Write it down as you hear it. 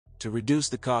To reduce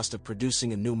the cost of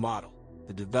producing a new model,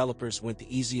 the developers went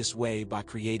the easiest way by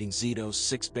creating Xedos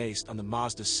 6 based on the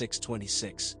Mazda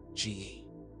 626 GE.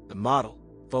 The model,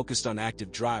 focused on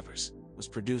active drivers, was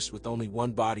produced with only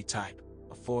one body type,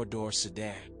 a four-door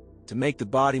sedan. To make the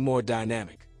body more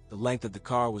dynamic, the length of the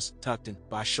car was tucked in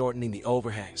by shortening the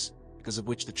overhangs, because of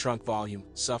which the trunk volume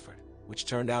suffered, which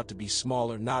turned out to be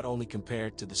smaller not only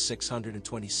compared to the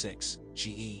 626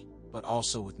 GE, but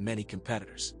also with many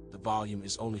competitors. The volume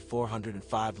is only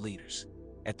 405 liters.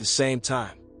 At the same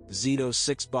time, the Xedos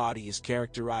 6 body is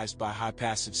characterized by high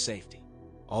passive safety.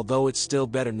 Although it's still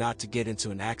better not to get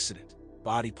into an accident,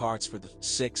 body parts for the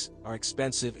 6 are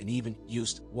expensive and even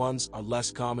used ones are less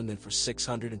common than for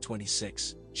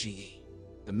 626 GE.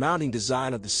 The mounting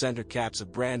design of the center caps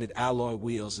of branded alloy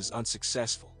wheels is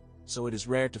unsuccessful, so it is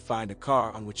rare to find a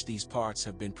car on which these parts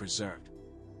have been preserved.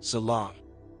 So long.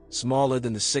 Smaller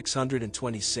than the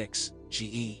 626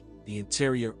 GE, the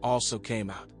interior also came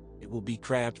out. It will be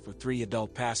cramped for 3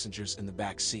 adult passengers in the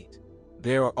back seat.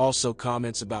 There are also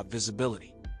comments about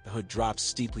visibility. The hood drops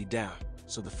steeply down,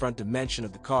 so the front dimension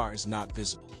of the car is not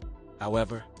visible.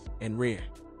 However, in rear,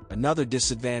 another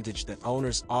disadvantage that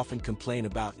owners often complain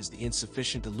about is the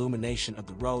insufficient illumination of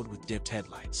the road with dipped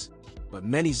headlights. But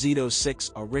many Xedos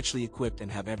 6 are richly equipped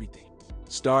and have everything,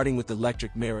 starting with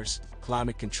electric mirrors,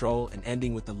 climate control, and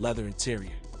ending with the leather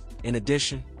interior. In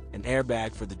addition, an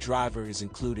airbag for the driver is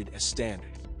included as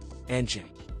standard. Engine.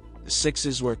 The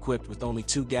 6s were equipped with only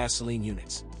 2 gasoline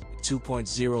units, a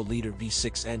 2.0-liter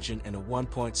V6 engine and a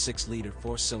 1.6-liter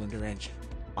 4-cylinder engine.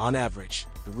 On average,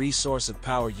 the resource of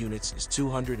power units is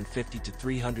 250 to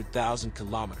 300,000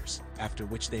 kilometers, after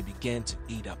which they begin to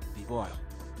eat up the oil.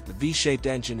 The V-shaped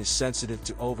engine is sensitive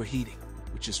to overheating,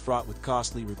 which is fraught with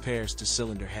costly repairs to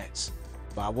cylinder heads.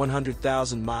 By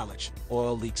 100,000 mileage,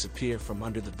 oil leaks appear from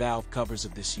under the valve covers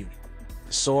of this unit.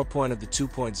 The sore point of the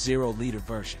 2.0-liter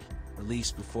version,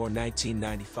 released before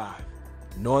 1995.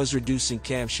 Noise-reducing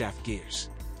camshaft gears.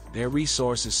 Their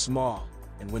resource is small,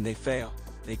 and when they fail,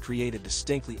 they create a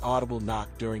distinctly audible knock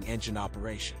during engine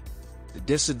operation. The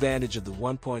disadvantage of the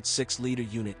 1.6-liter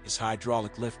unit is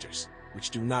hydraulic lifters,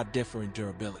 which do not differ in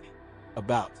durability.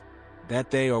 About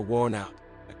that they are worn out.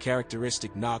 A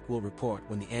characteristic knock will report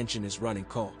when the engine is running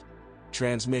cold.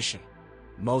 Transmission.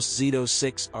 Most Xedos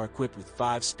 6 are equipped with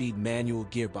 5-speed manual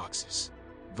gearboxes.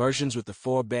 Versions with the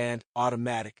 4-band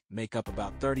automatic make up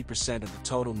about 30% of the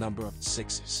total number of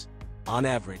 6s. On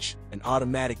average, an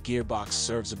automatic gearbox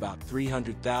serves about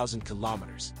 300,000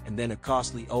 kilometers, and then a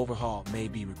costly overhaul may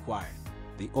be required.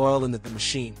 The oil in the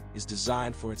machine is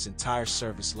designed for its entire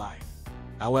service life.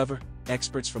 However,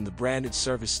 experts from the branded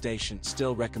service station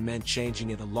still recommend changing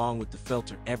it along with the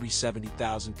filter every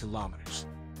 70,000 kilometers.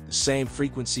 The same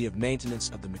frequency of maintenance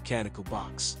of the mechanical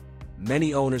box.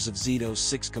 Many owners of Xedos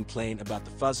 6 complain about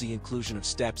the fuzzy inclusion of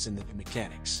steps in the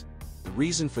mechanics. The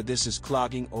reason for this is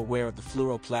clogging or wear of the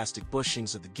fluoroplastic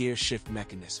bushings of the gear shift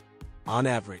mechanism. On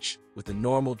average, with a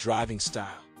normal driving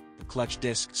style, the clutch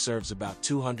disc serves about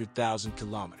 200,000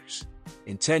 kilometers.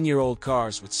 In 10-year-old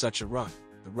cars with such a run,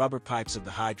 the rubber pipes of the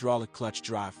hydraulic clutch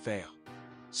drive fail.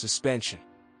 Suspension.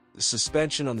 The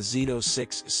suspension on the Xedos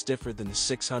 6 is stiffer than the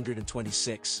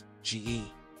 626 GE,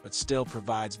 but still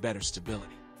provides better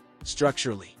stability.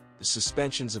 Structurally, the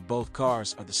suspensions of both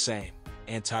cars are the same.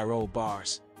 Anti-roll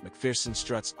bars, McPherson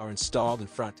struts are installed in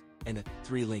front, and a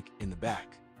 3-link in the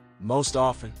back. Most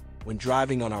often, when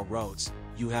driving on our roads,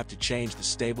 you have to change the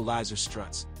stabilizer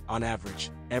struts. On average,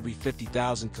 every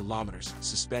 50,000 kilometers,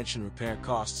 suspension repair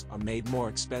costs are made more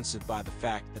expensive by the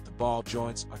fact that the ball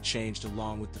joints are changed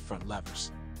along with the front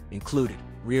levers. Included,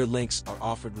 rear links are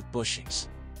offered with bushings.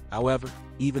 However,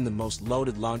 even the most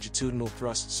loaded longitudinal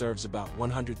thrust serves about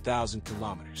 100,000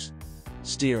 kilometers.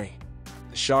 Steering.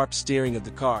 The sharp steering of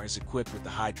the car is equipped with the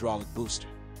hydraulic booster.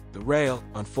 The rail,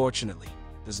 unfortunately,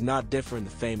 does not differ in the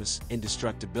famous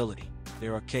indestructibility.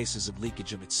 There are cases of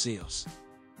leakage of its seals.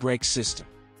 Brake system.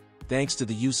 Thanks to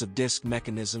the use of disc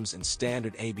mechanisms and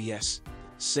standard ABS,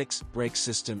 the 6 brake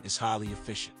system is highly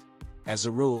efficient. As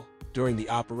a rule, during the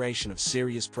operation of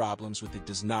serious problems with it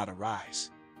does not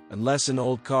arise. Unless in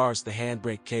old cars the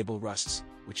handbrake cable rusts,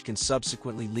 which can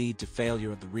subsequently lead to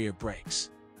failure of the rear brakes.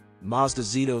 Mazda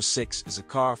Xedos 6 is a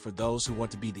car for those who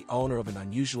want to be the owner of an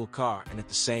unusual car and at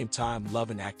the same time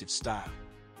love an active style.